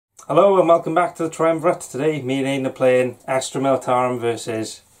Hello and welcome back to the Triumvirate. Today me and Aidan are playing Astra Militarum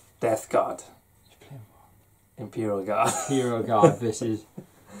versus Death Guard. You're playing what? Imperial Guard. Imperial Guard versus...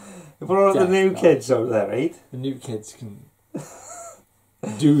 We brought the new Guard. kids over there, right? The new kids can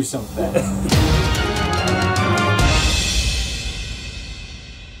do something.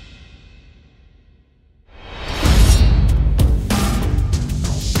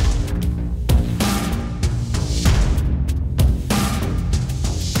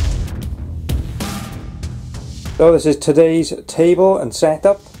 So this is today's table and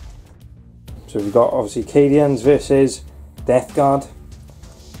setup. So we've got obviously Cadians versus Death Guard.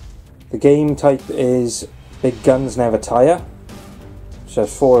 The game type is Big Guns Never Tire, which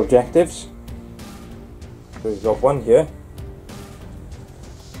has 4 objectives. So we've got one here,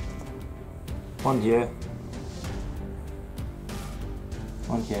 one here,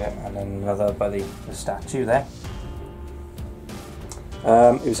 one here, and then another by the statue there.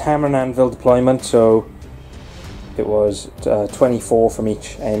 It was hammer and anvil deployment, so it was 24 from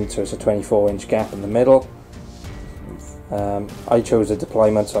each end, so it's a 24-inch gap in the middle. I chose a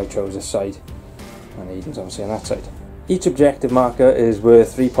deployment, so I chose this side, and Aidan's obviously on that side. Each objective marker is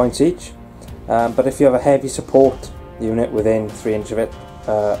worth 3 points each, but if you have a heavy support unit within 3 inches of it,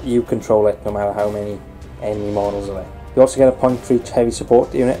 you control it no matter how many enemy models are there. You also get a point for each heavy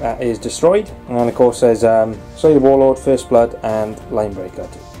support unit that is destroyed, and of course there's Slay the Warlord, First Blood, and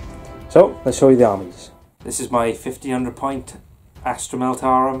Linebreaker too. So let's show you the armies. This is my 1500 point Astra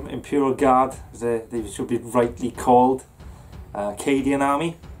Militarum Imperial Guard, as they should be rightly called, Cadian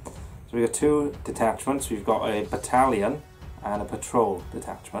army. So we've got 2 detachments. We've got a battalion and a patrol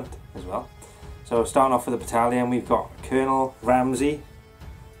detachment as well. So starting off with the battalion, we've got Colonel Ramsey.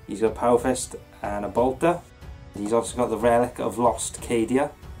 He's got a Power Fist and a Bolter. He's also got the Relic of Lost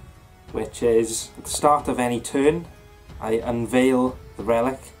Cadia, which is at the start of any turn I unveil the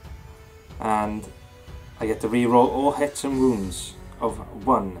relic and I get to reroll all hits and wounds of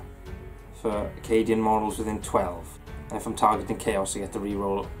 1 for Cadian models within 12. And if I'm targeting Chaos, I get to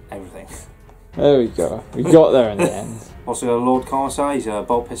reroll everything. There we go. We got there in the end. Also got a Lord Commissar, he's a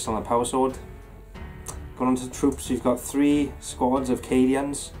bolt pistol and a power sword. Going on to the troops, you've got 3 squads of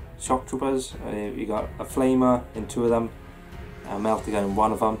Cadians, shock troopers. You've got a Flamer in 2 of them, a Melter gun in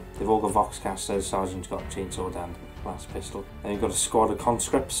 1 of them. They've all got Voxcasters, Sergeant's got Chainsword and Blast Pistol. Then you've got a squad of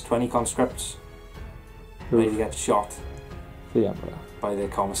conscripts, 20 conscripts, ready to get shot The Emperor. by the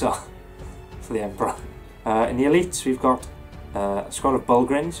Commissar for the Emperor. In the elites we've got a squad of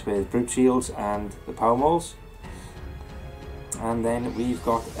Bulgrins with brute shields and the power mauls. And then we've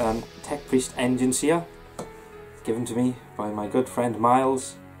got Tech Priest Engine Seer, given to me by my good friend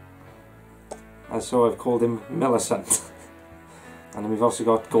Miles, and so I've called him Millicent. And then we've also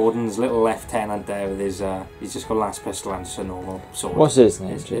got Gordon's little lieutenant there with his, he's just got Last Pistol and just a normal sword. What's his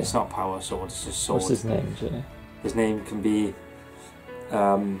name, It's not power sword, it's just sword. What's his name, Jay? His name can be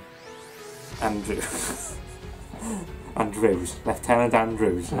Andrew. Andrews. Lieutenant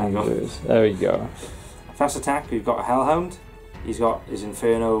Andrews. Andrews. There we go. First attack, we've got a Hellhound. He's got his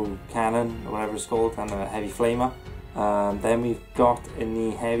Inferno cannon, or whatever it's called, and a heavy flamer. Then we've got in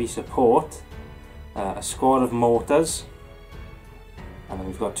the heavy support a squad of mortars. And then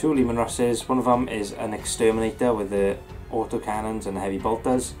we've got 2 Leman Russes. One of them is an exterminator with the auto cannons and the heavy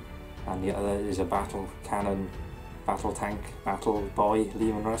bolters, and the other is a battle cannon, battle tank, battle boy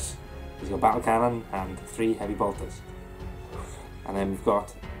Leman Russ. He's got battle cannon and 3 heavy bolters. And then we've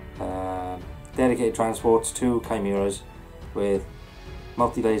got dedicated transports, 2 chimeras with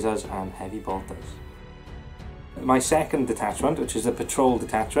multi-lasers and heavy bolters. My second detachment, which is the patrol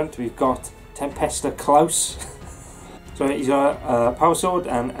detachment, we've got Tempesta Klaus. So he's got a power sword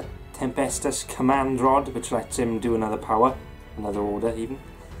and a Tempestus command rod, which lets him do another power, another order even.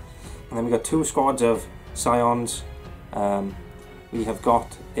 And then we've got 2 squads of Scions. We have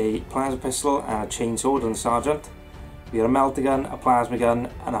got a plasma pistol and a chainsword and a sergeant. We got a melter gun, a plasma gun,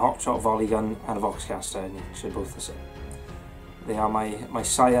 and a hotshot volley gun and a voxcaster, and each are both the same. They are my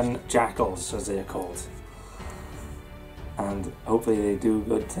Scion Jackals, as they are called. And hopefully they do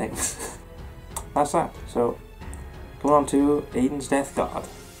good things. That's that. So, going on to Aidan's Death Guard.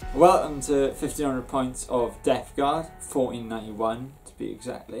 Welcome to 1500 points of Death Guard, 1491 to be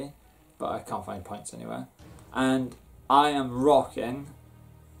exactly, but I can't find points anywhere. And I am rocking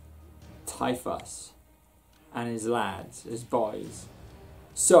Typhus and his lads, his boys.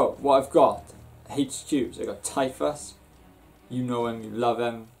 So, what I've got, HQs, I've got Typhus, you know him, you love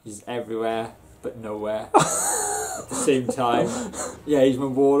him, he's everywhere, but nowhere. At the same time, yeah, he's my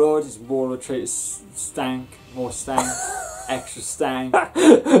warlord. His warlord trait is stank, more stank, extra stank,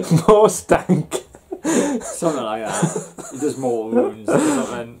 more stank. Something like that. He does more wounds or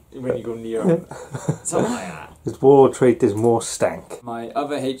something. when you go near him. Something like that. His war trait is more stank. My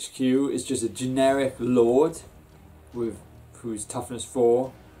other HQ is just a generic lord who's toughness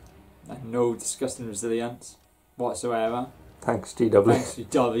 4 and no disgusting resilience whatsoever. Thanks, GW. Thanks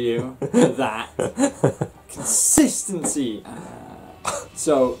GW for that. Consistency.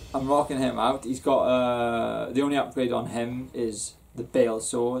 So I'm rocking him out. He's got the only upgrade on him is the Bale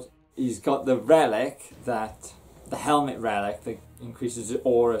Sword. He's got the relic the helmet relic that increases the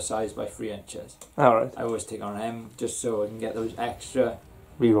aura size by 3 inches. Alright. I always take on him just so I can get those extra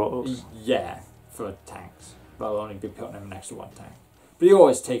rerolls. Yeah, for tanks. But I'll only be putting him next to 1 tank. But he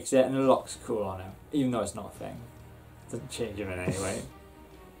always takes it and it looks cool on him, even though it's not a thing. Doesn't change him in any way.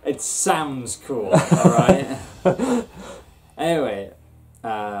 It sounds cool, alright? Anyway,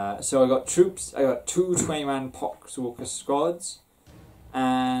 so I got troops. I got 2 20-man Poxwalker squads.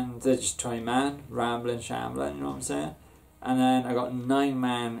 And they're just 20 man, rambling, shambling, you know what I'm saying? And then I got a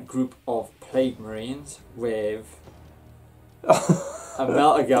 9-man group of Plague Marines with a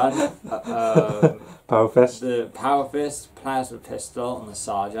melter gun, Power Fist, the Power Fist, Plasma Pistol, and the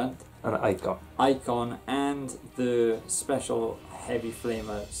Sergeant. and an Icon. And the special Heavy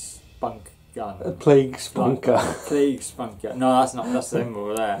Flamer Spunk Gun. A Plague Spunker. Plague Spunker. No, that's not. That's the thing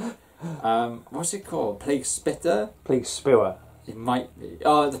over there. What's it called? Plague Spitter? Plague Spewer. It might be.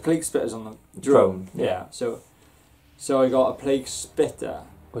 Oh, the Plague Spitter's on the drone. Yeah. So I got a Plague Spitter.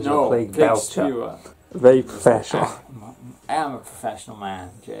 Was it a Plague Belcher? Spewer. Very professional. I am a professional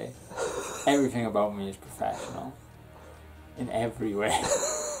man, Jay. Everything about me is professional. In every way.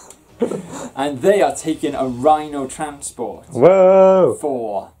 And they are taking a Rhino transport. Whoa!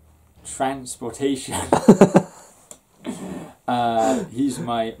 For transportation. He's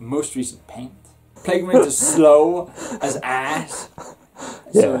my most recent paint. Plague Marines are slow as ass.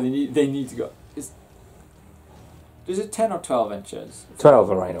 So Yeah. they need to go. Is it 10 or 12 inches? 12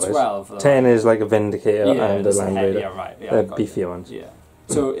 a Rhino is. 12. 10 is like a Vindicator and a that's Land heavy, Raider. yeah, right. Yeah, They're I got beefier you. ones. Yeah.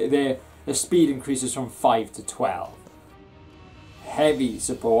 So their speed increases from 5 to 12. Heavy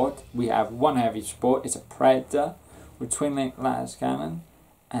support. We have 1 heavy support. It's a Predator with twin link las cannon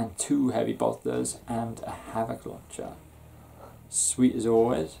and 2 heavy bolters and a Havoc launcher. Sweet as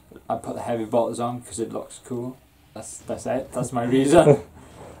always. I put the heavy bolters on because it looks cool. That's it. That's my reason.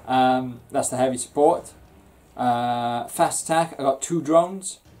 That's the heavy support. Fast attack. I got 2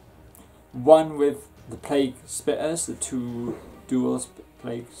 drones. One with the Plague Spitters, the 2 dual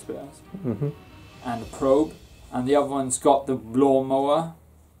Plague Spitters, and a probe. And the other one's got the lawnmower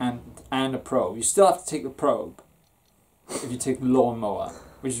and a probe. You still have to take the probe if you take the lawnmower,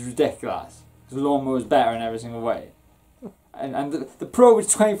 which is ridiculous. Because the lawnmower is better in every single way. And the probe is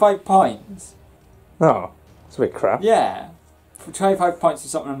 25 points. Oh, it's a bit crap. Yeah. For 25 points for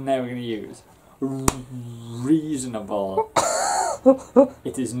something I'm never going to use. Reasonable.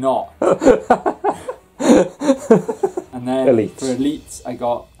 It is not. And then Elites. for elites, I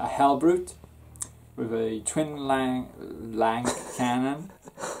got a Hellbrute with a twin lank cannon.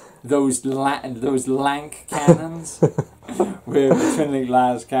 Those lank cannons with a twin link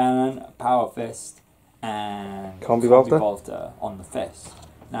las cannon, a Power Fist, and Combi bolter on the fist.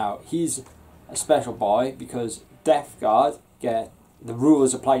 Now he's a special boy because Death Guard get the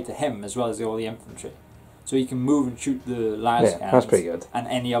rules apply to him as well as all the infantry, so he can move and shoot the las cannons. That's pretty good. And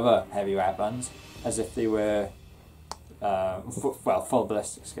any other heavy weapons as if they were full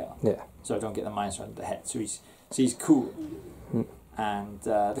ballistic skill. Yeah. So I don't get the minus 1 to the head. So he's cool. And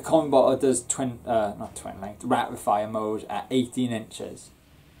the combi bolter does not twin length, rapid fire mode at 18 inches.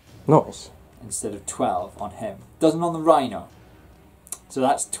 Nice. Instead of 12 on him. Doesn't on the Rhino. So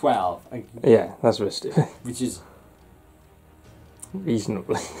that's 12. Yeah, that's a bit stupid. Which is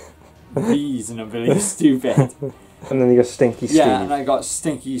Reasonably. reasonably stupid. And then you got Stinky Steve. Yeah, and I got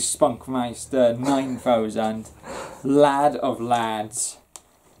Stinky Spunkmeister 9000. Lad of lads.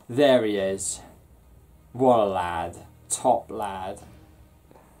 There he is. What a lad. Top lad.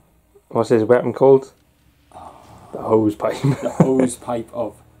 What's his weapon called? The hose pipe. The hose pipe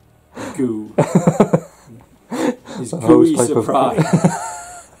of goo. His The gooey hose pipe surprise.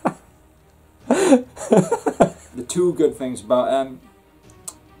 The 2 good things about him,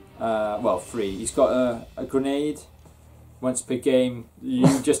 3. He's got a grenade. Once per game, you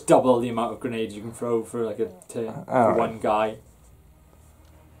just double the amount of grenades you can throw for for one guy.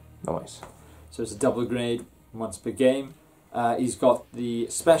 Nice. So it's a double grenade once per game. He's got the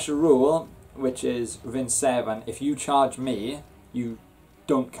special rule, which is within 7, if you charge me, you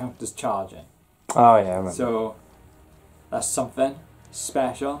don't count as charging. Oh yeah, I remember. So that's something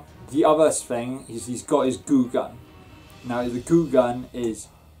special. The other thing is he's got his goo gun. Now the goo gun is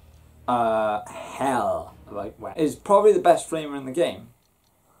hell. It's probably the best flamer in the game.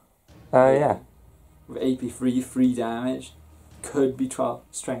 Yeah. With AP 3 damage. Could be 12,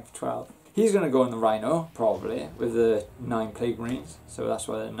 strength 12. He's going to go in the Rhino, probably, with the 9 Plague Marines. So that's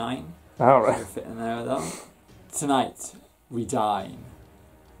why they're 9. Alright. So fit in there with them. Tonight, we dine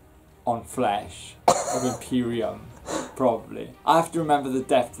on flesh of Imperium, probably. I have to remember the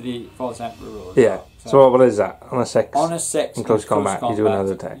Death to the False Emperor rules. Yeah. So what is that? On a 6? On a 6, in close combat, you do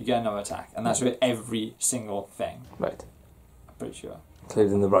another attack. You get another attack, and that's with every single thing. Right. I'm pretty sure.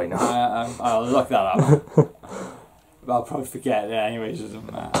 Including the Rhino. I'll look that up. But I'll probably forget it anyways, it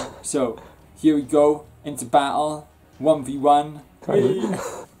doesn't matter. So, here we go, into battle, 1v1.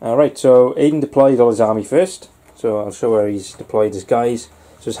 Alright, so Aidan deployed all his army first. So I'll show where he's deployed his guys.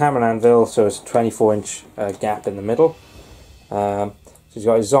 So it's hammer and anvil, so it's a 24-inch gap in the middle. So he's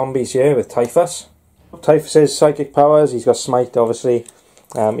got his zombies here with Typhus. Typhus's psychic powers, he's got Smite obviously.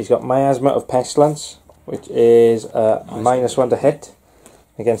 He's got Miasma of Pestilence, which is -1 to hit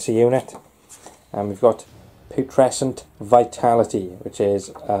against a unit. And we've got Putrescent Vitality, which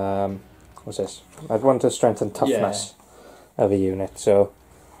is, what's this? I'd want to strengthen toughness of a unit. So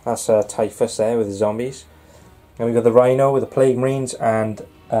that's Typhus there with the zombies. And we've got the Rhino with the Plague Marines and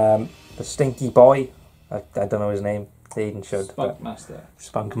the Stinky Boy. I don't know his name. Aidan should. Spunk Master.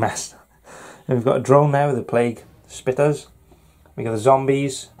 Spunk Master. And we've got a drone there with the Plague Spitters. We got the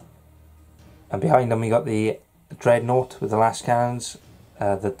zombies. And behind them we got the Dreadnought with the last cannons.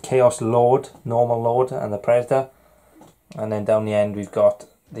 The Chaos Lord, Normal Lord, and the Predator. And then down the end we've got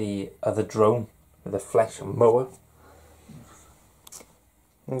the other drone with the Flesh Mower.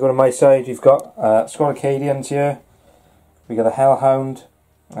 And go to my side, we've got squad of Cadians here. We've got the Hellhound.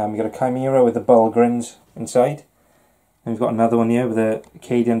 And we've got a Chimera with the Bullgrins inside. And we've got another one here with the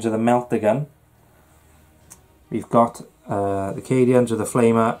Cadians with the Melter Gun. We've got the Cadians with the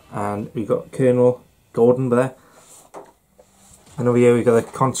Flamer, and we've got Colonel Gordon there. And over here we've got the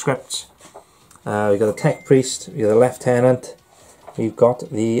Conscripts. We've got the Tech Priest, we've got the Lieutenant, we've got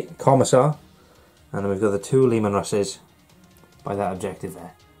the Commissar, and then we've got the 2 Leman Russes by that objective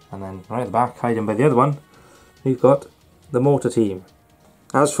there. And then right at the back, hiding by the other one, we've got the Mortar Team.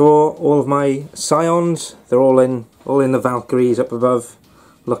 As for all of my Scions, they're all in the Valkyries up above,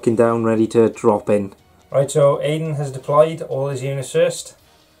 looking down, ready to drop in. Right, so Aidan has deployed all his units first.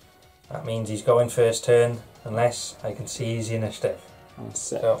 That means he's going first turn, unless I can see his initiative. On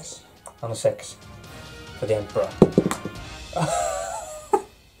 6. So, on a 6 for the Emperor.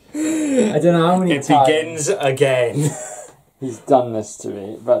 I don't know how many times It begins again. he's done this to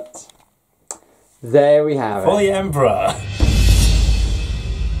me, but there we have For it. the Emperor.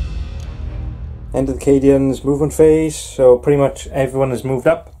 End of the Cadians movement phase, so pretty much everyone has moved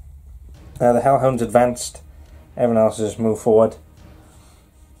up. The Hellhound's advanced, everyone else has just moved forward.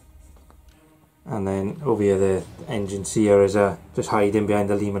 And then over here the engine seer is just hiding behind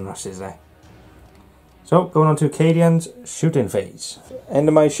the Leman Russes there. So going on to Cadians shooting phase. End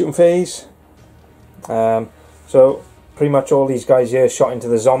of my shooting phase. So pretty much all these guys here shot into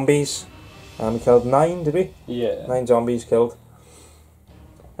the zombies. We killed 9, did we? Yeah. 9 zombies killed.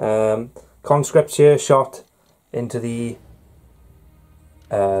 Conscripts here shot into the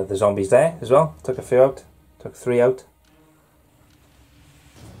zombies there as well. Took a few out. Took 3 out.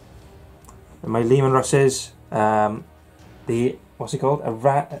 And my Leman Russes, the what's it called?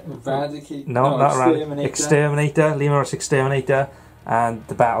 Eradicate? No, not Exterminator. Exterminator. Leman Russ Exterminator, and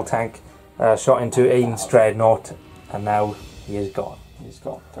the battle tank shot into Aidan's Dreadnought, and now he is gone. He's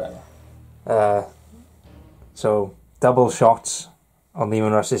gone forever. So double shots on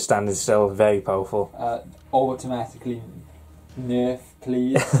Leman Russes standing still, very powerful. Automatically nerf,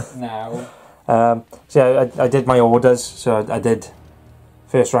 please, now. So yeah, I did my orders, so I did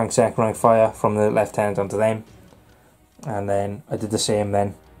first rank, second rank fire from the lieutenant onto them, and then I did the same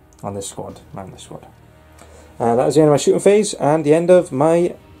then on this squad, man, this squad. That was the end of my shooting phase and the end of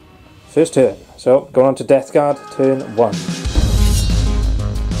my first turn. So going on to Death Guard, turn 1.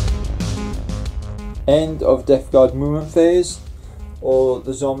 End of Death Guard movement phase. All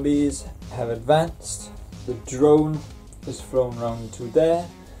the zombies have advanced. The drone is flown round to there.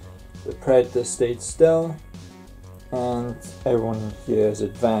 The Predator stayed still. And everyone here has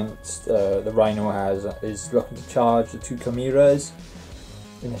advanced. The Rhino is looking to charge the 2 Chimeras.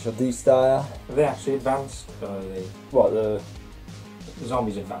 Initial D-Star. Are they actually advanced? Or are they... What, the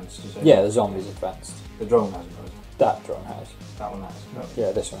zombies advanced, you say? Yeah, the zombies advanced. The drone hasn't, right? That drone has. That one has. No.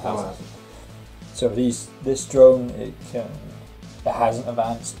 Yeah, this one That one hasn't. hasn't. So this drone, it hasn't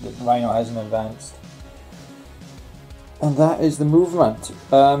advanced. The Rhino hasn't advanced. And that is the movement.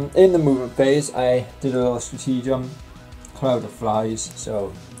 In the movement phase, I did a little stratagem, Cloud of Flies,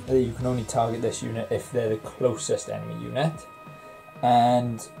 so you can only target this unit if they're the closest enemy unit.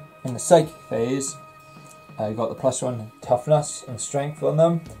 And In the psychic phase, I got the +1 toughness and strength on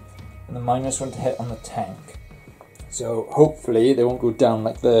them, and the -1 to hit on the tank. So hopefully they won't go down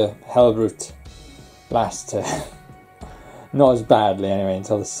like the Hellbrute last turn. Not as badly anyway,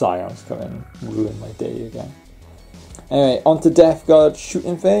 until the Scions come in and ruin my day again. Anyway, on to Death Guard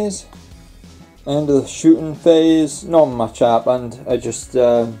shooting phase. End of the shooting phase, not much happened. I just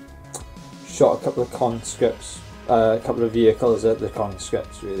shot a couple of conscripts, a couple of vehicles at the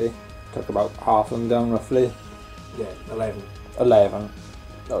conscripts really. Took about half of them down roughly. Yeah, 11. 11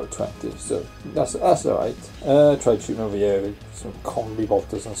 out of 20, so that's alright. Tried shooting over here with some combi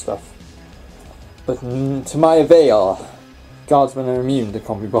bolters and stuff. But to my avail, guardsmen are immune to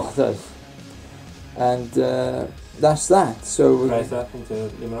combi bolters. And that's that. So Press that into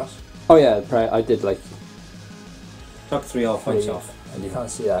Leman Russes. oh yeah, I did like. Took 3 all points off. And you can't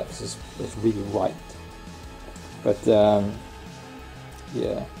see that because it's really white. But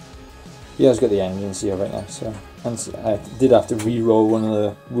yeah, he has got the engines here right now. So and I did have to re-roll one of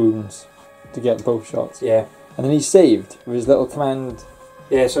the wounds to get both shots. Yeah. And then he saved with his little command.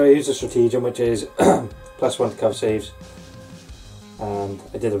 Yeah, so I used a stratagem which is +1 to cover saves. And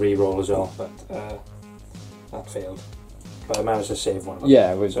I did a re-roll as well, but that failed. But I managed to save one of them.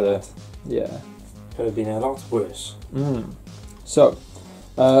 Yeah, with so the yeah. Could have been a lot worse. So,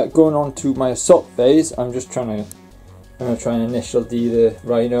 going on to my assault phase, I'm going to try and initial D the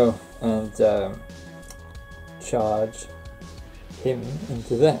Rhino and charge him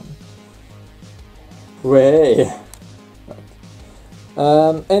into them. Way.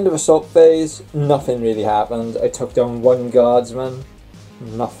 End of assault phase, nothing really happened. I took down 1 guardsman,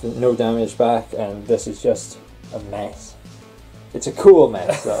 nothing, no damage back, and this is just a mess. It's a cool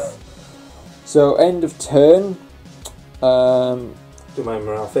mess though. So end of turn. Do my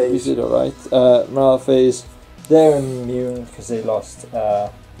morale phase. You did alright. Morale phase. They're immune because they lost.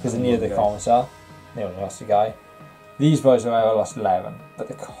 Because they needed the commissar. They only lost a guy. These boys have only lost 11, but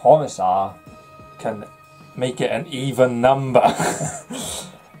the commissar Can make it an even number.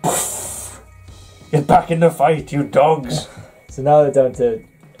 Get back in the fight, you dogs. So now they're down to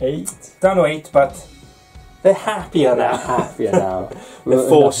 8. Down to 8, but they're happier They're now. happier now. They're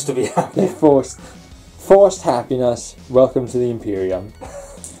forced to be happy. They're forced happiness. Welcome to the Imperium.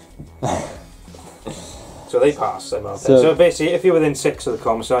 So they pass them out. So basically, if you're within 6 of the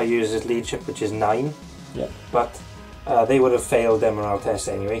commissar, he uses his leadership, which is 9. Yeah. But they would have failed their morale test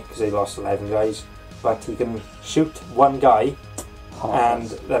anyway, because they lost 11 guys. But he can shoot 1 guy,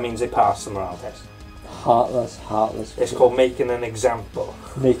 Heartless. and that means they pass the morale test. Heartless. It's called making an example.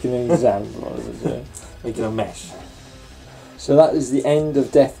 Making an example of it. Making a mess. So that is the end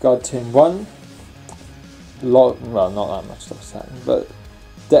of Death Guard turn 1. Well, not that much stuff's happened, but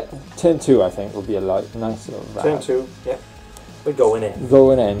turn 2 I think will be a nice little round. Turn 2, yeah. We're going in.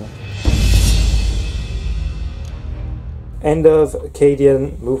 Going in. End of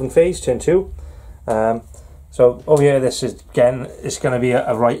Cadian movement phase, turn 2. So over here, this is again, it's going to be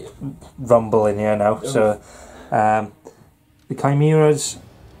a right rumble in here now. So the Chimeras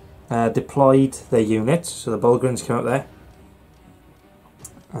deployed their units, so the Bulgarins came up there,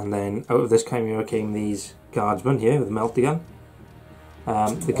 and then out of this Chimera came these guardsmen here with the melter gun.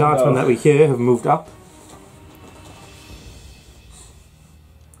 The guardsmen that we hear have moved up,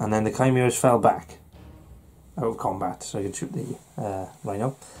 and then the Chimeras fell back out of combat, so you can shoot the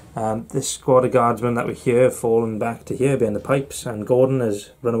Rhino. This squad of guardsmen that we hear have fallen back to here behind the pipes, and Gordon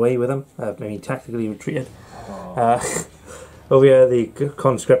has run away with them, maybe tactically retreated. Over here the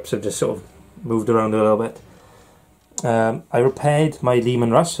conscripts have just sort of moved around a little bit. I repaired my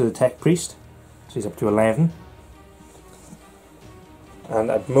Leman Russes with the tech priest, so he's up to 11.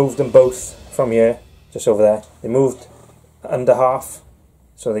 And I've moved them both from here, just over there. They moved under half,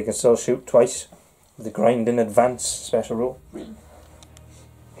 so they can still shoot twice with the grinding advance special rule.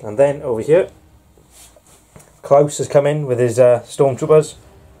 And then over here, Klaus has come in with his stormtroopers.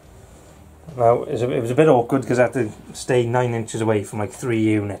 Now it was a bit awkward because I had to stay 9 inches away from like 3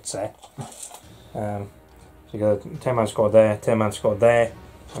 units there. So you got a 10-man squad there, 10-man squad there,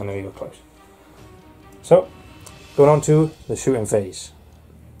 and then we got Klaus. So going on to the shooting phase.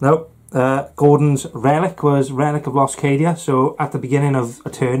 Now Gordon's relic was Relic of Lost Cadia. So at the beginning of a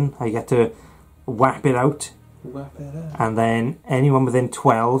turn, I get to whap it out. And then anyone within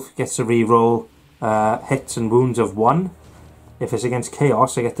 12 gets to re-roll hits and wounds of 1. If it's against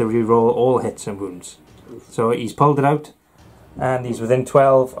Chaos, I get to re-roll all hits and wounds. So he's pulled it out, and he's within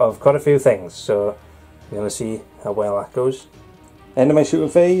 12 of quite a few things. So you're going to see how well that goes. End of my shooting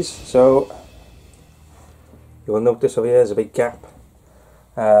phase. So you will notice over here there's a big gap.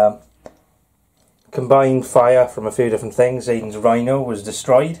 Combined fire from a few different things. Aidan's Rhino was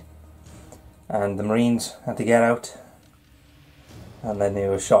destroyed. and the Marines had to get out, and then they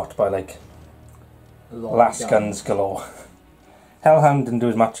were shot by like last guns galore. Hellhound didn't do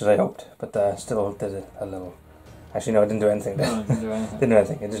as much as I hoped, but still did a little. Actually, no, I didn't do anything. No, I didn't do anything. Didn't do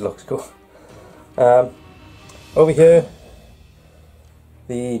anything. It just looks cool. Over here,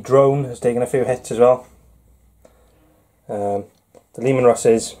 the drone has taken a few hits as well. The Leman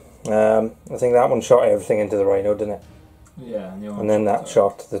Russes. I think that one shot everything into the Rhino, didn't it? Yeah, and then that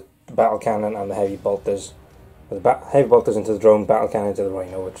shot the battle cannon and the heavy bolters. The heavy bolters into the drone, battle cannon into the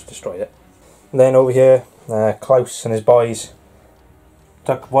Rhino, which destroyed it. And then over here, Klaus and his boys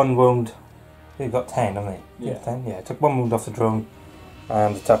took one wound. They've got 10, haven't they? Yeah. 10? Yeah, took one wound off the drone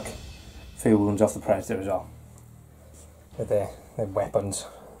and took a few wounds off the Predator as well. With their weapons.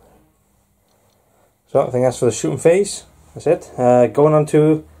 So I think that's for the shooting phase. That's it. Going on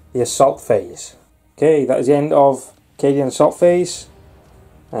to the assault phase. Okay, that is the end of Cadian assault phase.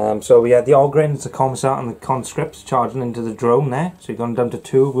 So we had the Ogryns, the Commissar and the conscripts charging into the drone there. So we've gone down to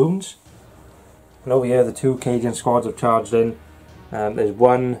 2 wounds. And over here the 2 Cadian squads have charged in. There's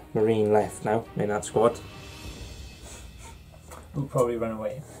 1 Marine left now in that squad. Who'll probably run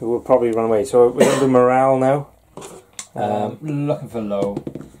away. Who will probably run away. So we're going to do morale now. Looking for low.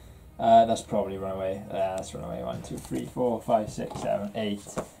 That's probably run away. That's run away. 1, 2, 3, 4, 5, 6, 7, 8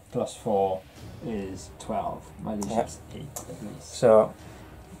 plus 4 is 12. My leadership's 8 at least. So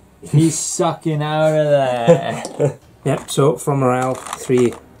he's sucking out of there. yep. So from morale,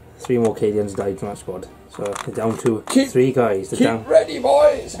 three more Cadians died from that squad. So they're down to 3 guys. They're Keep down. ready,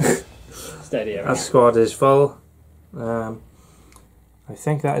 boys. Steady. That squad is full. I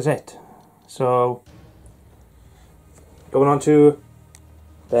think that is it. So going on to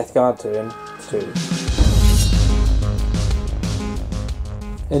Death Guard turn 2.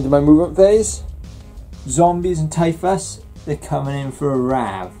 Into my movement phase. Zombies and Typhus, they're coming in for a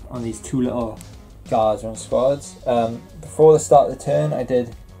rav on these 2 little guardsman squads. Before the start of the turn, I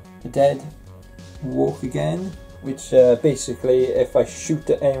did the dead walk again, which basically if I shoot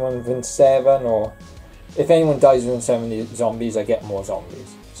at anyone within 7, or if anyone dies within 7 of the zombies, I get more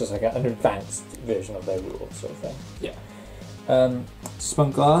zombies. So it's like an advanced version of their rules sort of thing. Yeah.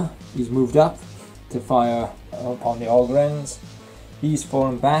 Spunkler, he's moved up to fire upon the Ogryns. He's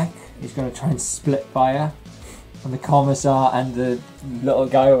fallen back. He's going to try and split fire on the Commissar and the little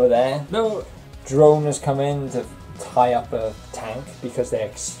guy over there. No! Drone has come in to tie up a tank because they're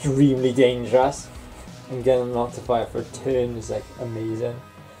extremely dangerous. And getting them not to fire for a turn is like amazing.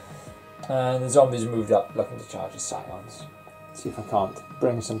 And the zombies moved up looking to charge the Scions. See if I can't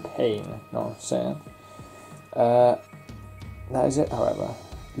bring some pain. No, I'm saying. That is it, however.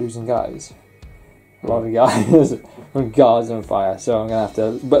 Losing guys. A lot of guys with guards on fire, so I'm going to have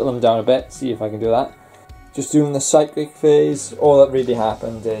to whittle them down a bit, see if I can do that. Just doing the cyclic phase, all that really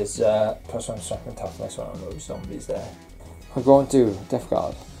happened is +1 strength and toughness on those zombies there. We're going to Death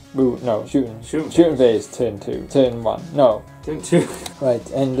Guard. Ooh, no, shooting phase, turn 2. Turn 1, no. Turn 2.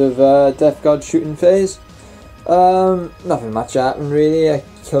 Right, end of Death Guard shooting phase. Nothing much happened really. I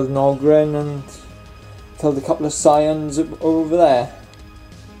killed an Ogryn and killed a couple of Scions over there.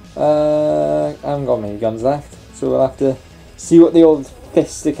 I haven't got many guns left, so we'll have to see what the old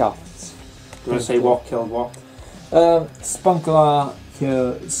fisticuffs. Do you want to say what killed what? Spunkler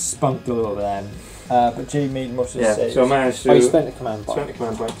killed Spunkler over them, but Jay made most of the saves. So I managed to. I spent a command point. Spent a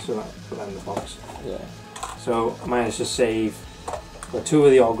command point, so that put that in the box. Yeah. So I managed to save. Well, 2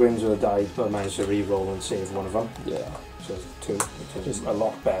 of the Ogryns would have died, but I managed to re-roll and save one of them. Yeah. So it's 2, which is a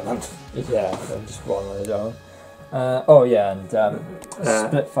lot better than. Yeah, than just one on his own. Oh yeah, and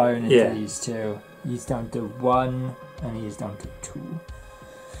split firing into these 2. He's down to 1 and he's down to 2.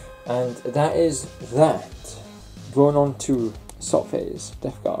 And that is that. Going on to assault phase,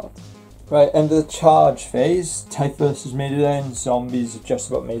 Death Guard. Right, end of the charge phase. Typhus has made it in, zombies have just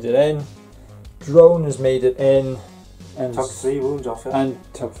about made it in. Drone has made it in. And took 3 wounds off it. And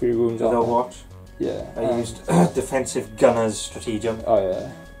took 3 wounds off it. Watch. Yeah. I used defensive gunners stratagem. Oh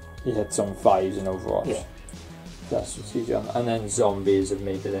yeah. He had some 5s in Overwatch. Yeah. That's stratagem. And then zombies have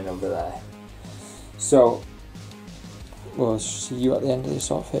made it in over there. So we'll see you at the end of the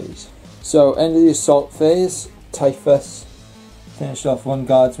assault phase. So end of the assault phase, Typhus finished off 1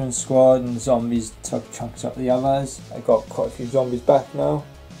 guardsman squad and zombies took chunks up the others. I got quite a few zombies back now.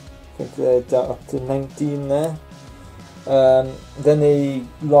 I think they're down up to 19 there. Then they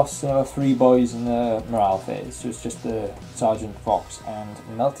lost another 3 boys in the morale phase, so it's just the Sergeant Fox and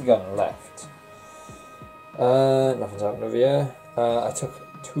Meltigun left. Nothing's happened over here. I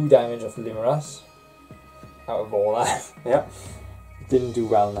took 2 damage off the Leman Russes out of all that. Yep. Didn't do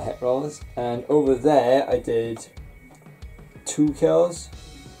well in the hit rolls. And over there I did 2 kills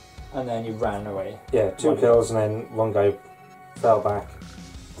And then you ran away. Yeah, 2 kills and then one guy fell back,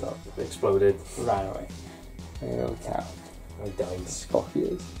 exploded, ran away. Little cow. I died.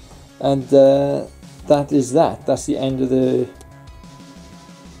 Scorpions. And that is that. That's the end of the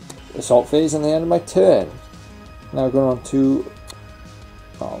assault phase and the end of my turn. Now we're going on to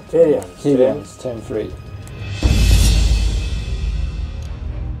Cadians. Turn 3.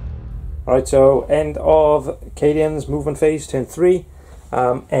 Alright, so end of Cadians movement phase, turn 3.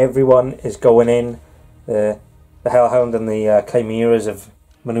 Everyone is going in. The Hellhound and the Chimeras have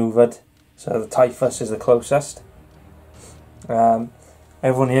manoeuvred, so the Typhus is the closest.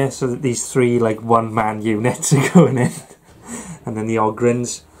 Everyone here, so that these 3 like one-man units are going in, and then the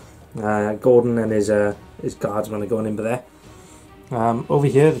Ogrins, Gordon and his guardsmen are going in by there. Over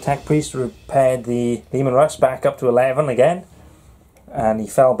here, the Tech Priest repaired the Leman Russ back up to 11 again, and he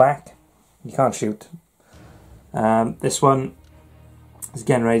fell back. You can't shoot. This one is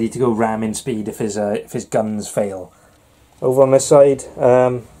getting ready to go ramming speed if his guns fail. Over on this side,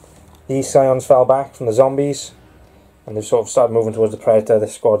 these Scions fell back from the zombies, and they've sort of started moving towards the Predator. The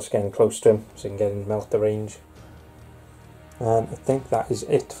squad's getting close to him, so he can get in melt the range. I think that is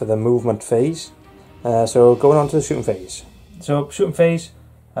it for the movement phase. So going on to the shooting phase. So shooting phase,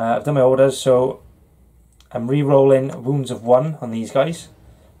 I've done my orders, so I'm re-rolling wounds of 1 on these guys,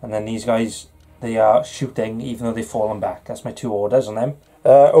 and then these guys, they are shooting even though they've fallen back. That's my 2 orders on them.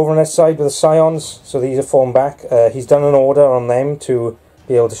 Over on this side with the Scions, so these have fallen back. He's done an order on them to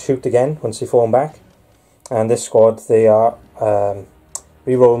be able to shoot again once they've fallen back. And this squad, they are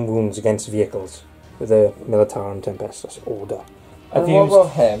re-rolling wounds against vehicles with the Militarum Tempestus order. And what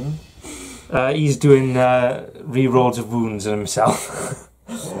about him? He's doing re-rolls of wounds on himself.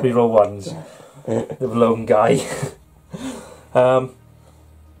 Re-roll 1s. The lone guy.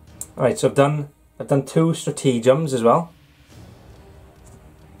 Right, so I've done 2 stratagems as well.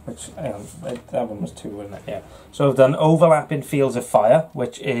 Which that one was 2, wasn't it? Yeah. So I've done overlapping fields of fire,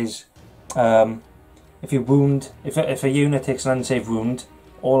 which is if you wound, if a unit takes an unsaved wound,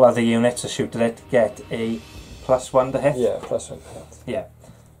 all other units that shoot at it get a +1 to hit. Yeah, +1 to hit. Yeah.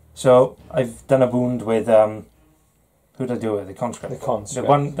 So I've done a wound with who did I do it with? The conscript.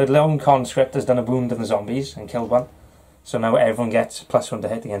 The lone conscript has done a wound on the zombies and killed one. So now everyone gets +1 to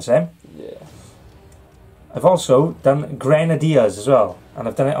hit against them. Yeah. I've also done grenadiers as well, and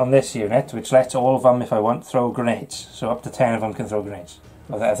I've done it on this unit, which lets all of them, if I want, throw grenades. So up to 10 of them can throw grenades.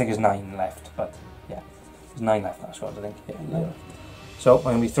 I think there's 9 left, but yeah, there's 9 left in that squad, I think. Yeah. So I'm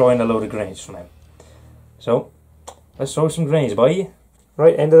going to be throwing a load of grenades from them. So let's throw some grenades, boy.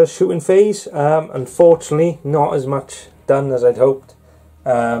 Right, end of the shooting phase. Unfortunately, not as much done as I'd hoped.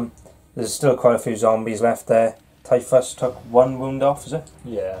 There's still quite a few zombies left there. Typhus took 1 wound off, is it?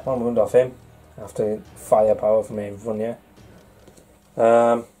 Yeah. 1 wound off him. After firepower from everyone here.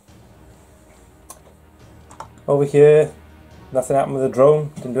 Over here, nothing happened with the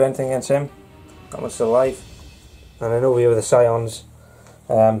drone. Didn't do anything against him. Not much still alive. And then over here with the Scions,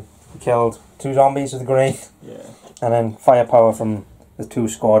 we killed 2 zombies with a grenade. Yeah. And then firepower from the 2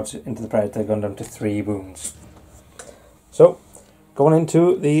 squads into the Predator, going down to 3 wounds. So, going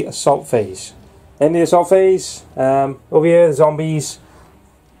into the assault phase. In the assault phase, over here the zombies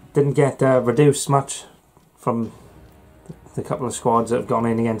didn't get reduced much from the couple of squads that have gone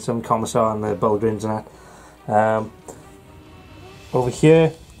in against them, Commissar and the Bulgrins and that. Over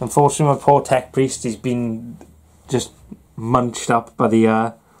here, unfortunately, my poor Tech Priest, he's been just munched up by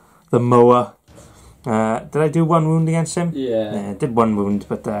the mower. Did I do 1 wound against him? Yeah. I did 1 wound,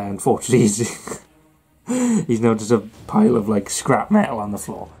 but unfortunately he's now just a pile of like scrap metal on the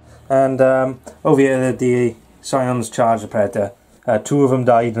floor. And over here the Scions charged the Predator. 2 of them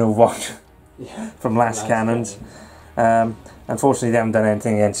died in Overwatch from last cannons. Unfortunately, they haven't done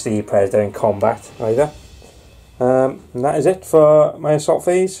anything against the Predator in combat either. And that is it for my assault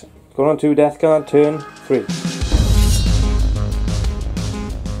phase. Going on to Death Guard, turn 3.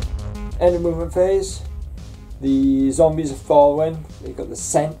 End of movement phase. The zombies are following. They've got the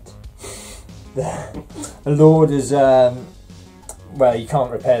scent. The Lord is well, you can't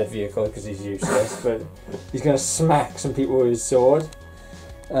repair the vehicle because he's useless, but he's going to smack some people with his sword.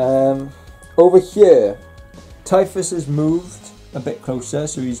 Over here, Typhus has moved a bit closer,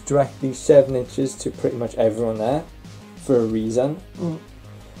 so he's directly 7 inches to pretty much everyone there for a reason.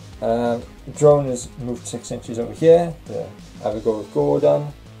 The drone has moved 6 inches over here to have a go with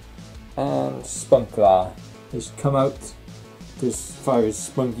Gordon, and Spunklar has come out to fire his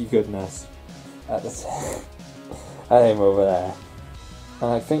spunky goodness at him over there. And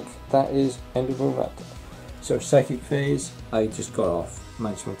I think that is end of movement. So psychic phase, I just got off.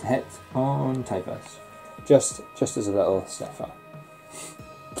 Managed to hit on Typhus. Just as a little step up.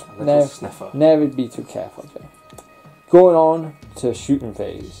 little sniffer. Never be too careful, Jay. Going on to shooting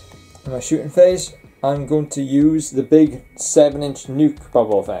phase. In my shooting phase, I'm going to use the big 7-inch nuke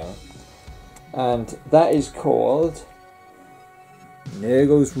bubble thing. And that is called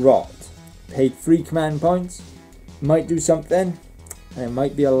Nurgle's Rot. Paid 3 command points. Might do something. And it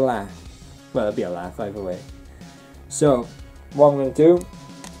might be a laugh. Well, it'll be a laugh either way. So, what I'm going to do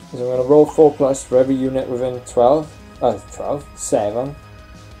is I'm going to roll 4+ for every unit within 7.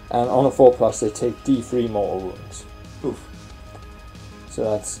 And on a 4+, they take D3 mortal wounds. Oof.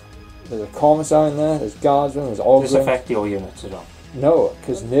 So there's a commissar in there, there's guardsmen, there's all. Does this affect your units as well? No,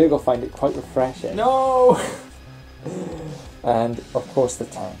 because Nurgle find it quite refreshing. No! And of course the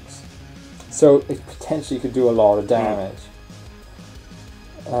tanks. So it potentially could do a lot of damage.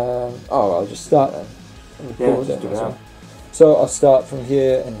 I'll just start then. Yeah, just do that. So I'll start from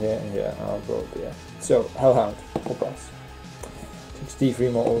here and here and here, and I'll go over here. So Hellhound, 4+. Takes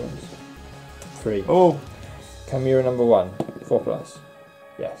D3 mortal wounds. 3. Oh! Chimera number 1, 4+.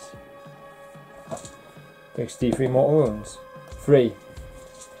 Yes. Takes D3 mortal wounds. 3.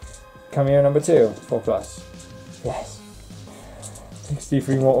 Chimera number 2, 4+. Yes. Takes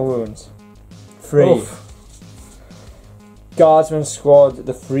D3 mortal wounds. 3. Oof. Guardsman squad,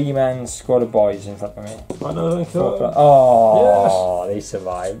 the 3-man squad of boys in front of me. I know, thank you. Oh, yes. They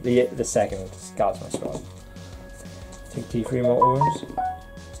survived. The second guardsman squad. Take D3 mortal wounds.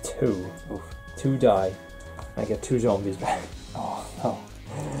 2. Oof. 2 die. I get 2 zombies back. Oh, no.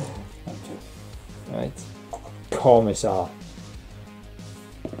 Thank you. Right. Commissar.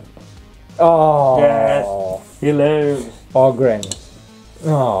 Oh. Yes. Hello. Ogren.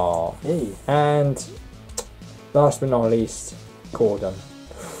 Oh. Hey. And last but not least, Gordon.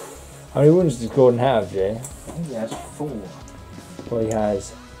 How many wounds does Gordon have, Jay? I think he has 4. Well, he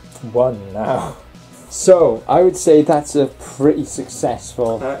has 1 now. So, I would say that's a pretty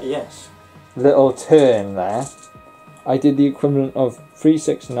successful Yes. little turn there. I did the equivalent of 3,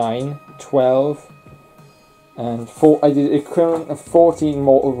 6, 9, 12, and 4. I did the equivalent of 14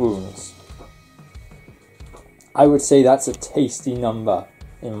 mortal wounds. I would say that's a tasty number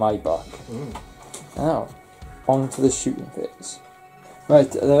in my book. Now, on to the shooting phase.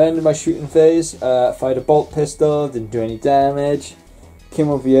 Right, at the end of my shooting phase, fired a bolt pistol, didn't do any damage. Came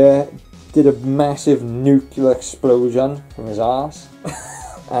over here, did a massive nuclear explosion from his arse,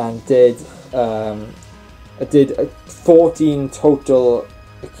 and did 14 total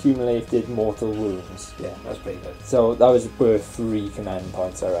accumulated mortal wounds. Yeah, that's pretty good. So that was worth 3 command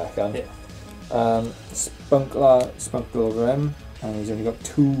points, I reckon. Yeah. Spunked over him, and he's only got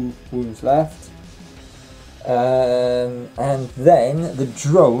 2 wounds left. And then the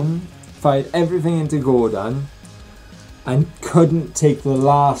drone fired everything into Gordon and couldn't take the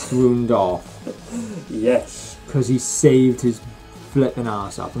last wound off. Yes. Because he saved his flipping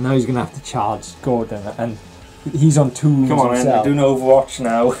arse up, and now he's going to have to charge Gordon, and he's on 2 wounds Come on, himself. we're doing Overwatch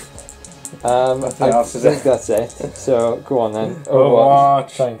now. I think that's it. So go on then.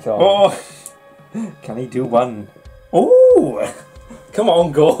 Overwatch. Try and kill him. Oh, can he do 1? Oh, come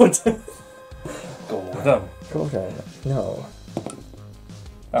on, Gordon. Gordon. No.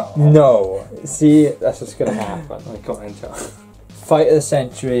 Oh. No. See, that's what's going to happen. I got into Fight of the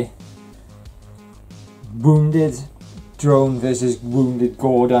century. Wounded drone versus wounded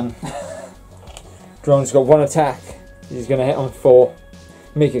Gordon. Drone's got 1 attack. He's going to hit on 4.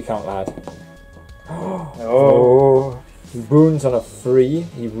 Make it count, lad. Oh. He wounds on a 3.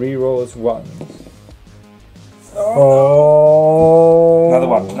 He rerolls 1. Oh. Another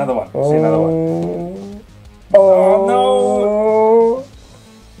one. See another one. Oh no!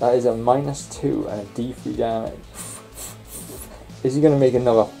 That is a -2 and a D3 damage. Is he going to make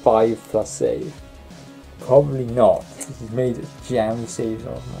another 5+ save? Probably not. He's made jammy saves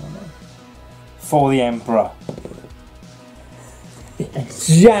off now. For the Emperor.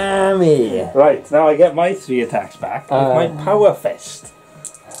 Jammy! Right, now I get my 3 attacks back with my Power Fist.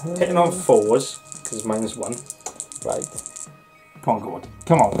 Hitting on 4s, because it's -1. Right. Come on, Gord.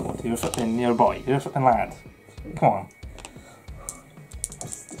 You're a flipping boy. You're a flipping lad. Come on.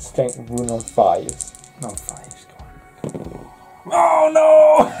 Strength wound on 5. No, 5s, come on. Oh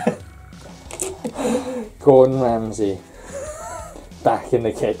no! Gordon Ramsay. Back in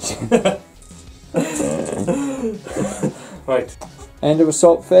the kitchen. Right. End of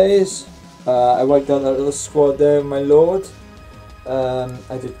assault phase. I wiped out that little squad there, my lord.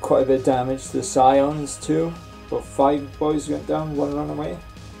 I did quite a bit of damage to the Scions too. About 5 boys went down, 1 ran away.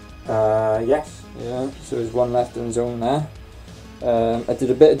 Yes. Yeah, so there's 1 left in zone there. I did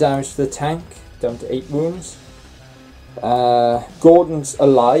a bit of damage to the tank, down to 8 wounds. Gordon's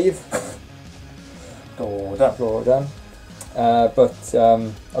alive. Gordon. But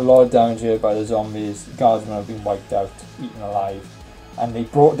a lot of damage here by the zombies. The guardsmen have been wiped out, eaten alive, and they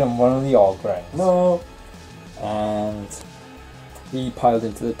brought down one of the Ogres. No. And he piled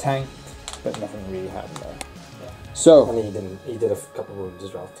into the tank, but nothing really happened there. Yeah. So And he did a couple of wounds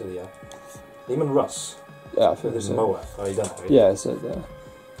as well to the Leman Russ. yeah, With his mower. Oh, he done it. yeah, so there.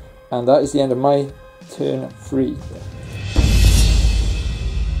 And that is the end of my turn 3.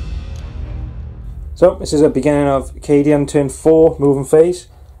 So this is the beginning of Cadian turn 4 moving phase.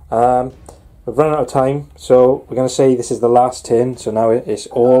 We've run out of time, so we're going to say this is the last turn. So now it's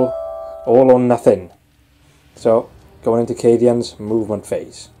all or nothing. So going into Cadian's movement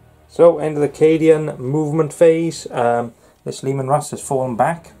phase. So into the Cadian movement phase. This Leman Russ has fallen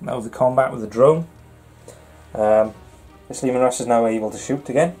back out of the combat with the drone. This Leman Russ is now able to shoot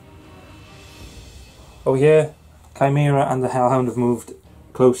again. Over here, Chimera and the Hellhound have moved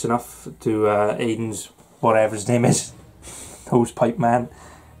close enough to Aidan's, whatever his name is, hose pipe man,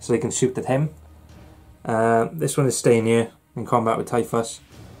 so they can shoot at him. This one is staying here in combat with Typhus.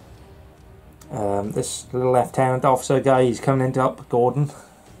 This little lieutenant officer guy, he's coming in to help Gordon.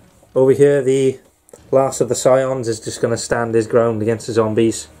 Over here, the last of the Scions is just going to stand his ground against the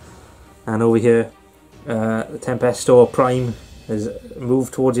zombies. And over here, the Tempestor Prime has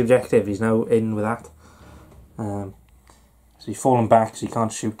moved towards the objective. He's now in with that. So he's fallen back, so he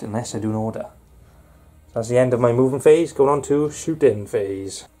can't shoot unless I do an order. So that's the end of my movement phase. Going on to shooting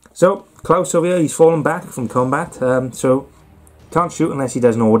phase. So Klaus over here, he's fallen back from combat. So can't shoot unless he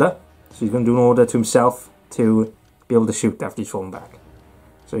does an order. So he's going to do an order to himself to be able to shoot after he's fallen back.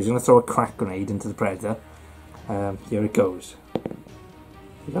 So he's going to throw a crack grenade into the predator. Here it goes.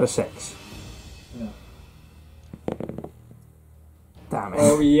 You got a 6. No. Damn it.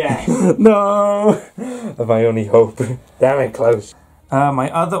 Oh yeah. No! My only hope. Damn it, Klaus. My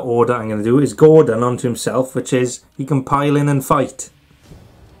other order I'm going to do is Gordon onto himself, which is he can pile in and fight.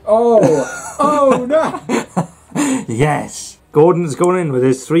 Oh! Oh no! Yes! Gordon's going in with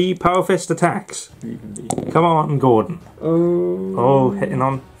his 3 Power Fist attacks. Come on, Gordon. Oh. Oh, hitting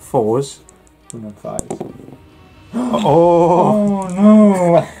on 4s. And on 5s. Oh! Oh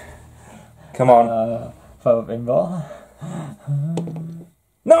no! Come on. Follow pinball.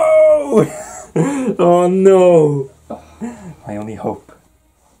 No! Oh no! My only hope.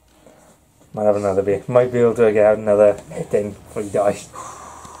 Might have another bit. Might be able to get another hit in before he dies.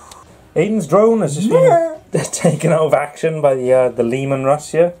 Aidan's drone has just been taken out of action by the Leman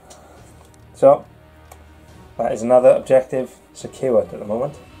Russ here. So that is another objective secured at the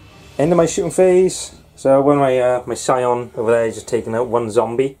moment. End of my shooting phase. So when my Scion over there is just taking out one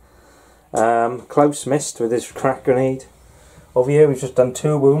zombie. Klaus missed with his crack grenade. Over here we've just done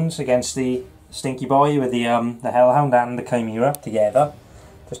 2 wounds against the Stinky Boy with the Hellhound and the Chimera together.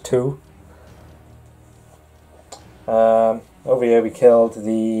 Just 2. Over here we killed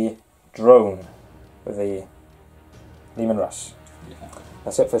the drone with the Leman Russ. Yeah.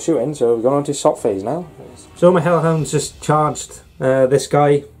 That's it for shooting, so we're going on to SOT phase now. So my Hellhound's just charged this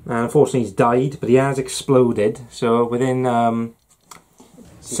guy, and unfortunately he's died, but he has exploded, so within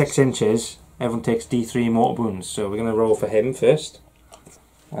 6 inches everyone takes D3 mortal wounds, so we're going to roll for him first.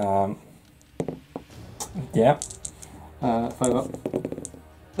 Yeah. 5 up.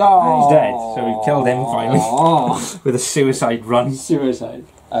 Oh, he's dead, so we've killed him finally with a suicide run. Suicide.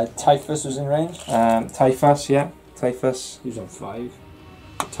 Typhus was in range? Typhus, yeah. Typhus. He was on 5.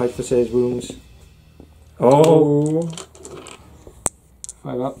 Typhus's wounds. Oh!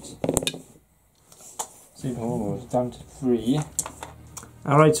 5 up. So he's down to 3.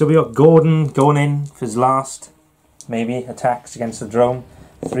 Alright, so we got Gordon going in for his last, maybe, attacks against the drone.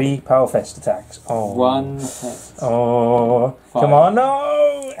 3 Power Fist attacks. Oh. 1 hit. Oh. 5. Come on,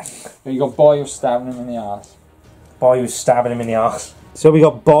 no! You got Boy who's stabbing him in the arse. Boy who's stabbing him in the arse. So we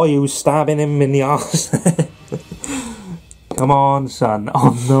got Boy who's stabbing him in the arse. Come on, son.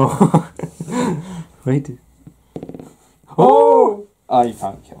 Oh no. Wait. Oh! Oh, you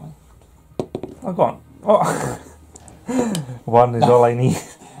can't kill him. Oh, go on. Oh. 1 is all I need.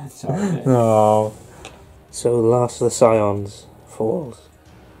 Sorry. Oh. So the last of the Scions falls.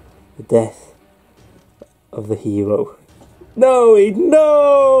 The death of the hero. No,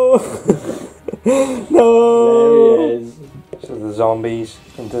 no! No! There he is. So the zombies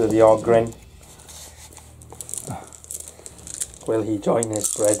into the Ogren. Will he join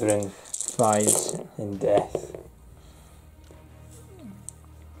his brethren 5 in death?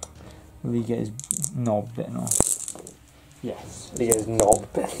 Will he get his knob bitten off? Yes. Will he get his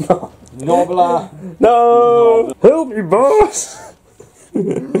knob bitten off? Knobbler! No! Help me, boss!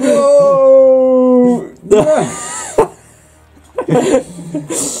 No!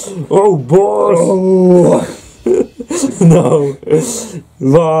 Oh, boss! Oh. No.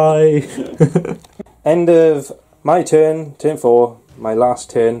 Bye. End of my turn, turn 4, my last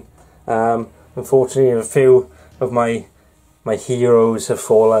turn. Unfortunately, a few of my heroes have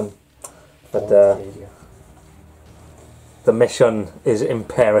fallen, but the mission is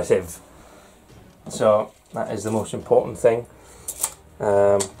imperative. So that is the most important thing.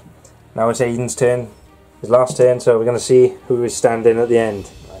 Now it's Aidan's turn, his last turn, so we're going to see who is standing at the end.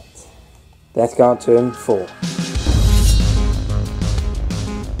 Right. Death Guard turn 4.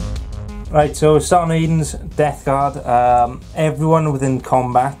 Right, so starting Aidan's Death Guard, everyone within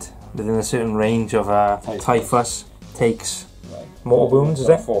combat, within a certain range of Typhus, takes mortal wounds, is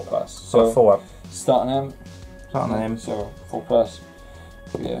it? 4 plus. So 4 up. Starting him. So 4 plus.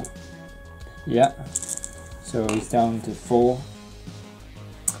 Yeah. Yeah. So he's down to 4.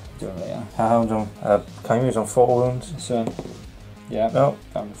 Hold on. Chimera's on 4 wounds. So, yeah. No.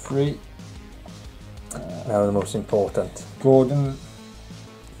 Down to 3. Now the most important. Gordon.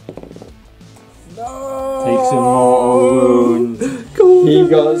 No! Takes a mortal wound. He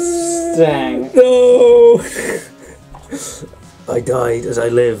got stung. No! I died as I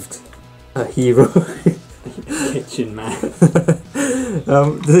lived. A hero. Kitchen man.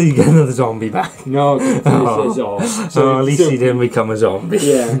 Did he get another zombie back? No, he's off. So at least he didn't become a zombie.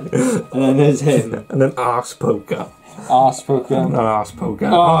 Yeah. And then there's him. And then arse poker. Arse poker. An arse poker.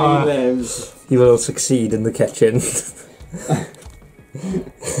 Oh, he lives. He will succeed in the kitchen.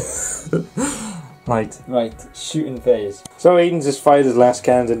 Right. Shooting phase. So Aidan's just fired his last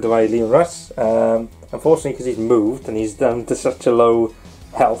cans into my Leman Russ. Unfortunately, because he's moved and he's down to such a low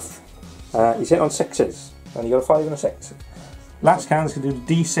health, he's hit on 6s. And he got a 5 and a 6. Last cans can do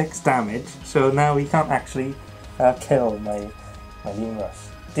d6 damage, so now he can't actually kill my Leman Russ.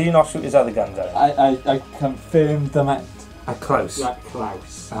 Did you not shoot his other guns at him? I confirmed them at close.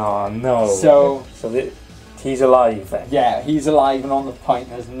 Klaus. Oh no. So he's alive then? Yeah, he's alive and on the point.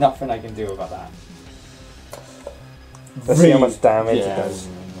 There's nothing I can do about that. Let's see how much damage it Yeah. does.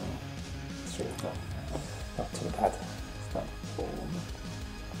 Not too bad.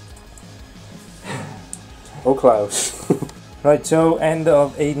 Oh, close. Right, so end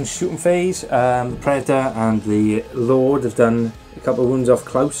of Aidan's shooting phase. The Predator and the Lord have done a couple of wounds off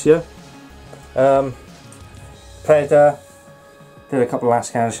Klaus here. Predator did a couple of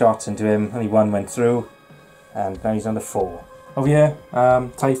last cannon shots into him, only 1 went through, and now he's under 4. Over here,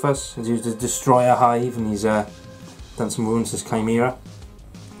 Typhus has used a Destroyer Hive and he's done some wounds to his Chimera.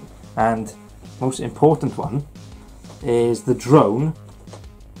 And most important one is the drone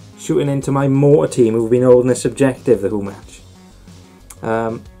shooting into my mortar team who've been holding this objective the whole match.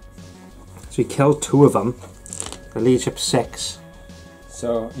 So he killed 2 of them. The leadership 6.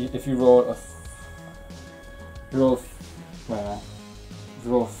 So if you roll roll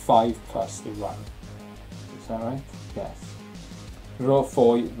 5 plus the 1. Is that right? Yes. If you roll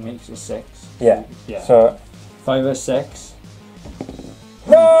 4, it makes a 6. Yeah. Yeah. So 5 or 6.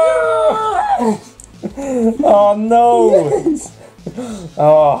 no! Oh no! Yes.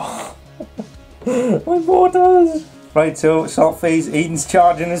 Oh, my mortars! Right, so assault phase. Aidan's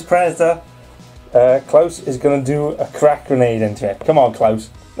charging his Predator. Klaus is going to do a crack grenade into it. Come on, Klaus.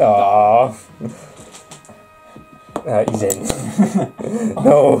 Ah, he's in.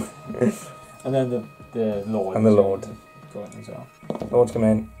 No. And then the Lord. And the Lord. Going as well. Lord's come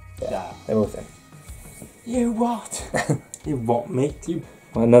in. Yeah. They're both in. You what? You what, mate?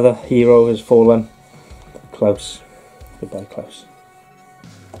 Another hero has fallen. Klaus. Goodbye, Klaus.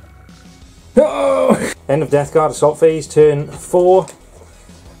 Oh! End of Death Guard assault phase, turn 4.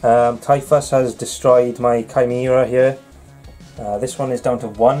 Typhus has destroyed my Chimera here. This one is down to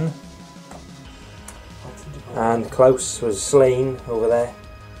 1. And Klaus was slain over there.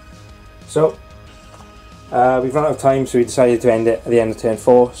 So, we've run out of time, so we decided to end it at the end of turn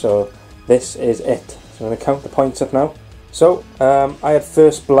 4. So, this is it. So, I'm going to count the points up now. So, I had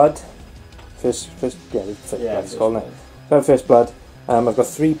first blood. First blood it's called now. So I had first blood. I've got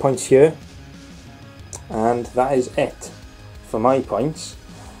 3 points here. And that is it for my points.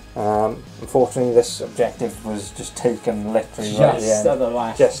 Unfortunately, this objective was just taken literally right at the end. At the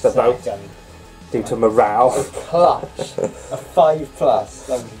last just about. second. Due to morale. A clutch. A 5 plus.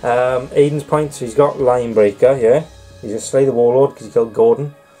 Aidan's points, he's got Line Breaker here. He's going to slay the Warlord because he killed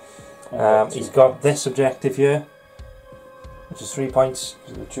Gordon. He's got this objective here, which is 3 points.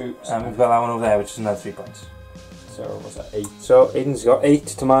 The troops. And we've got that one over there, which is another 3 points. So what's that? 8. So Aidan's got 8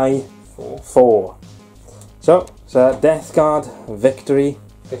 to my 4. So it's a Death Guard victory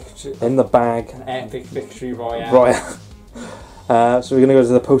in the bag. An epic victory royale. Right. So we're going to go to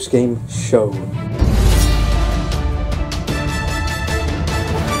the post-game show.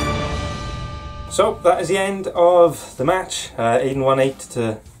 So that is the end of the match. Aidan won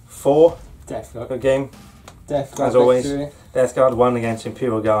 8-4. Death Good game. Death as always. Death Guard won against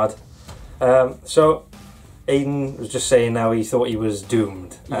Imperial Guard. So Aidan was just saying now he thought he was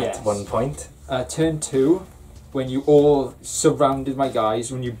doomed at one point. Turn 2, when you all surrounded my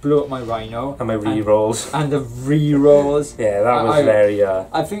guys, when you blew up my rhino. And my re-rolls. And the re-rolls. Yeah, that was very...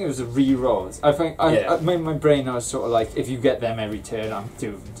 I think it was the re-rolls. I think my brain, I was sort of like, if you get them every turn, I'm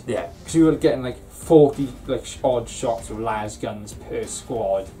doomed. Yeah. Because you were getting like 40 odd shots of las guns per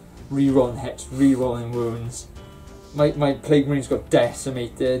squad. Re-rolling hits, re-rolling wounds. My Plague Marines got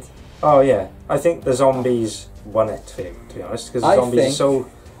decimated. Oh yeah, I think the zombies won it for him, to be honest, because the zombies are so...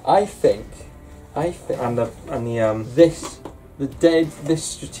 I think... And the this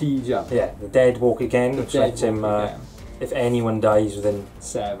stratagem. Yeah, the dead walk again, which lets him, if anyone dies within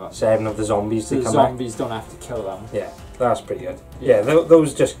 7 of the zombies, they come back. The zombies don't have to kill them. Yeah, that's pretty good. Yeah,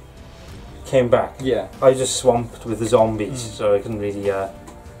 those just came back. Yeah. I was just swamped with the zombies, so I couldn't really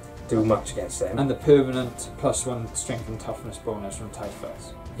do much against them. And the permanent +1 strength and toughness bonus from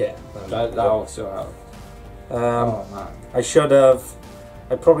Typhus. Yeah, that also helped. Oh man.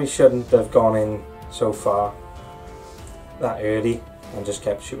 I probably shouldn't have gone in so far that early and just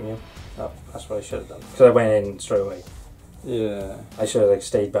kept shooting you. Oh, that's what I should have done. Because I went in straight away. Yeah. I should have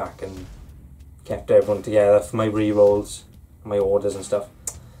stayed back and kept everyone together for my re-rolls, my orders and stuff.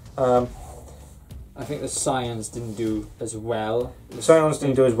 I think the Scions didn't do as well. The Scions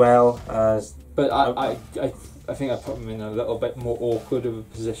didn't do as well as... But I think I put them in a little bit more awkward of a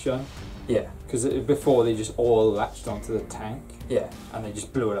position. Yeah. Because before they just all latched onto the tank. Yeah. And they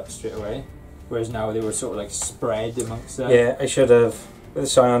just blew it up straight away. Whereas now they were sort of like spread amongst them. Yeah, I should have... With the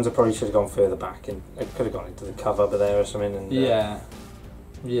Scions, I probably should have gone further back. And I could have gone into the cover over there or something. And, yeah.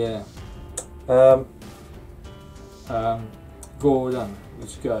 Gordon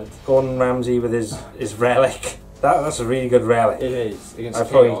was good. Gordon Ramsay with his relic. That's a really good relic. It is. Against I'd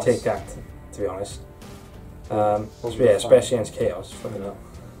probably take that, to be honest. Especially against Chaos.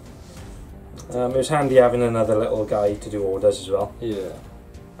 It was handy having another little guy to do orders as well. Yeah.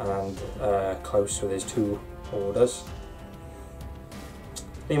 And Klaus with his 2 orders.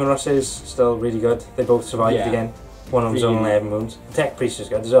 Leman Russes still really good. They both survived again. One of them's on 11 wounds. Tech Priest is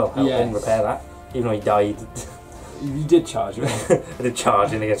good as well. Helped him repair that. Even though he died. You did charge him. I did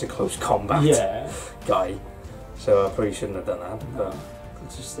charge in against a close combat guy. So I probably shouldn't have done that. But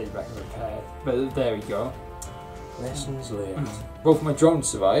just stay back and repair. But there we go. Lessons learned. Both my drones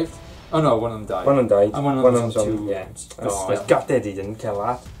survived. Oh no, one of them died. One of them died. And one of them's on 2 wounds. Oh, I was gutted he didn't kill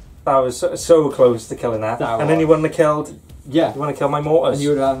that. That was so close to killing that. And then he wouldn't have killed... Yeah. You want to kill my mortars. And you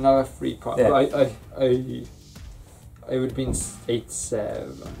would have another 3 points. Yeah. I would have been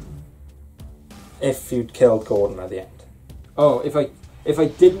 8-7. If you'd killed Gordon at the end. Oh, if I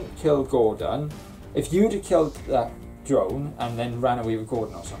didn't kill Gordon, if you'd have killed that drone and then ran away with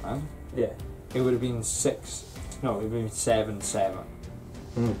Gordon or something, it would have been 6. No, it would have been 7-7.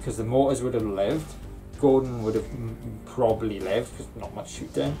 Because the mortars would have lived. Gordon would have probably lived because not much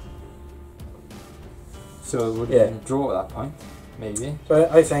shooting. So it would have been a draw at that point, maybe. So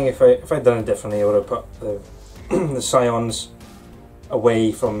I think if I'd done it differently, I would have put the Scions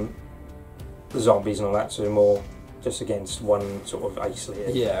away from the zombies and all that, so more just against one sort of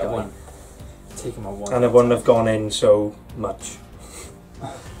isolated guy. Take him on one. And I wouldn't have gone in so much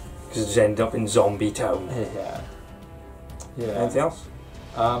because it just ended up in zombie town. Yeah. Anything else?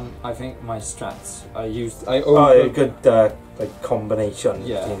 I think my strats. A good like combination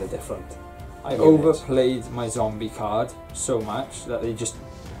between the different. I overplayed my zombie card so much that they just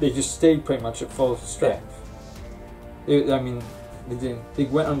stayed pretty much at full strength. They went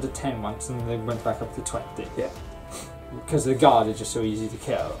under 10 once and they went back up to 20. Yeah. Because the guard is just so easy to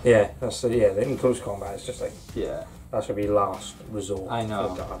kill. Yeah, in close combat it's just like that should be last resort. I know.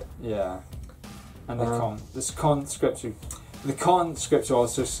 For guard. Yeah. And the conscripts are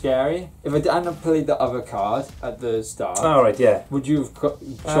also scary. If I hadn't played the other card at the start, would you have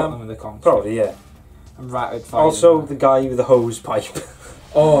shot them with the conscript? Probably, yeah. And rapid fire. Also, the guy with the hose pipe.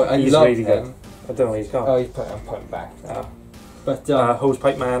 He's love really him. Good. I don't know what he's got. Oh, he's put him back. But hose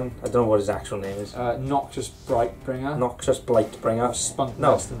pipe man. I don't know what his actual name is. Noxious Brightbringer. Noxious Blightbringer. Spunk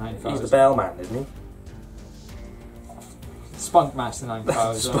Master 9000. He's the bellman, isn't he? Spunk Master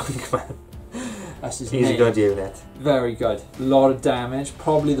 9000. Spunk man. That's his name. He's a good unit. Very good. A lot of damage.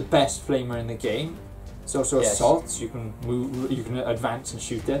 Probably the best flamer in the game. It's also assaults. You can move. You can advance and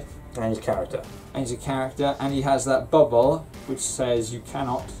shoot it. And his character. And he's a character, and he has that bubble which says you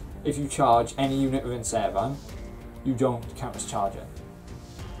cannot, if you charge any unit within 7, you don't count as charging.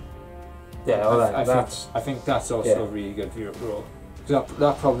 Yeah, I think that's also a really good rule.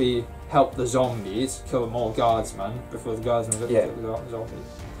 That probably help the zombies, kill them all guardsmen before the guardsmen got to kill the zombies.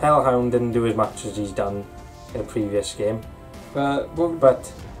 Hellhound didn't do as much as he's done in a previous game, But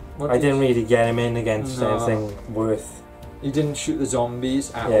I didn't really get him in against anything worth. He didn't shoot the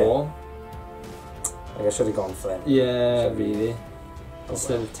zombies at Yeah. all. Like I should have gone for them. Yeah, really.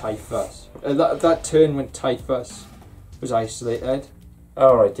 Instead of Typhus. That turn when Typhus was isolated.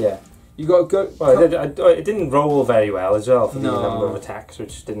 Oh right, yeah. You got to go. Well, it didn't roll very well as well for the number of attacks,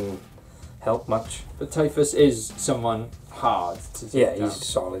 which didn't help much. But Typhus is someone hard to take Yeah, down. he's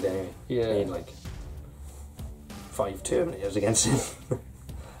solid anyway. Yeah. He had like 5 Terminators against him.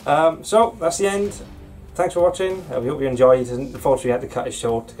 So that's the end. Thanks for watching. We hope you enjoyed. Unfortunately, we had to cut it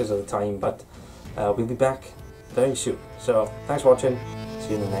short because of the time, but we'll be back very soon. So thanks for watching.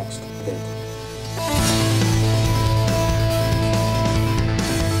 See you in the next video.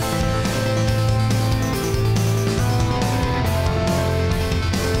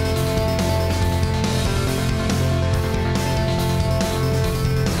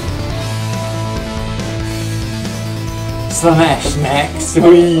 Slanesh next.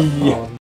 Whee!